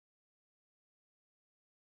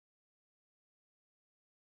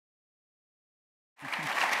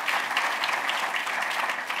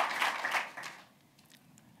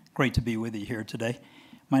Great to be with you here today.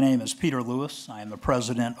 My name is Peter Lewis. I am the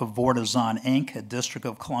president of Vortizon, Inc., a District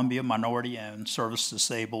of Columbia minority-owned,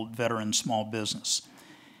 service-disabled veteran small business.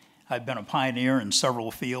 I've been a pioneer in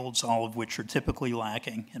several fields, all of which are typically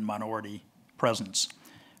lacking in minority presence.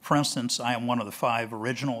 For instance, I am one of the 5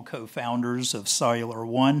 original co-founders of Cellular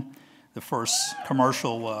One, the first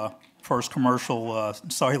commercial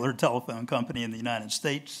cellular telephone company in the United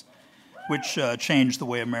States, which changed the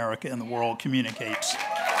way America and the world communicates.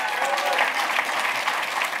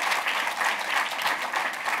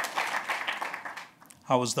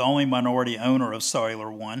 I was the only minority owner of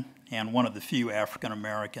Cellular One and one of the few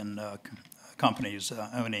African-American companies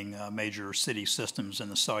owning major city systems in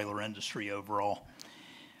the cellular industry overall.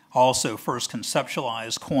 I also first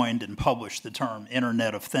conceptualized, coined, and published the term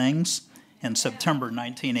Internet of Things in September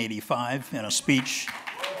 1985 in a speech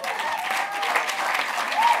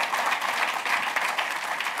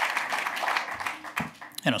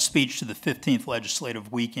to the 15th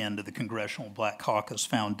legislative weekend of the Congressional Black Caucus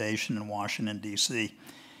Foundation in Washington, D.C.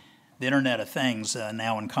 The Internet of Things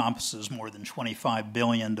now encompasses more than 25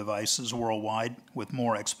 billion devices worldwide, with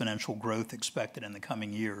more exponential growth expected in the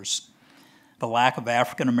coming years. The lack of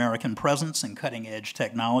African-American presence in cutting-edge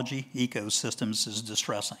technology ecosystems is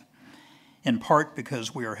distressing, in part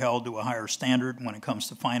because we are held to a higher standard when it comes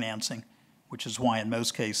to financing, which is why in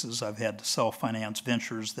most cases I've had to self-finance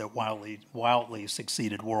ventures that wildly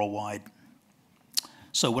succeeded worldwide.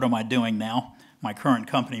 So what am I doing now? My current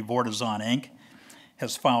company, Vortizon, Inc.,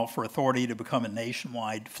 has filed for authority to become a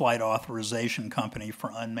nationwide flight authorization company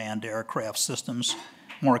for unmanned aircraft systems,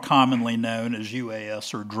 more commonly known as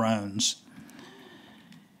UAS or drones.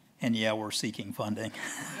 And yeah, we're seeking funding.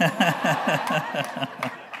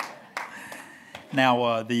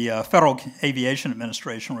 Now, the Federal Aviation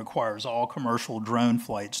Administration requires all commercial drone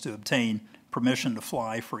flights to obtain permission to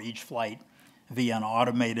fly for each flight via an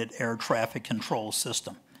automated air traffic control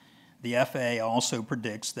system. The FAA also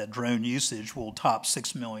predicts that drone usage will top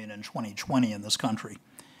 6 million in 2020 in this country.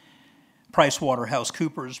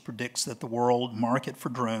 PricewaterhouseCoopers predicts that the world market for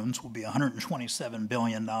drones will be $127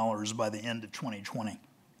 billion by the end of 2020.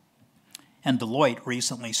 And Deloitte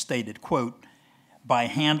recently stated, quote, "By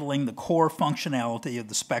handling the core functionality of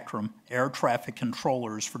the spectrum, air traffic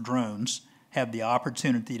controllers for drones have the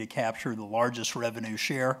opportunity to capture the largest revenue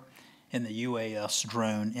share in the UAS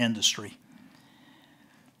drone industry."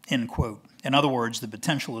 End quote. In other words, the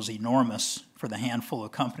potential is enormous for the handful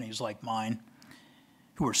of companies like mine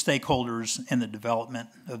who are stakeholders in the development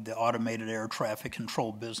of the automated air traffic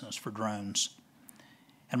control business for drones.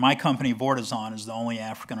 And my company, Vortizon, is the only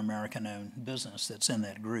African-American-owned business that's in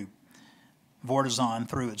that group. Vortizon,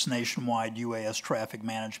 through its nationwide UAS traffic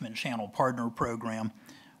management channel partner program,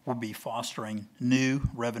 will be fostering new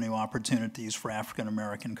revenue opportunities for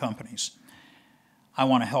African-American companies. I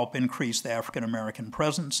want to help increase the African-American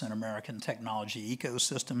presence in American technology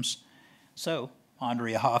ecosystems. So,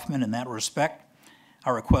 Andrea Hoffman, in that respect,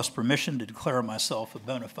 I request permission to declare myself a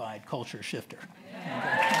bona fide culture shifter.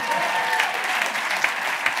 Okay.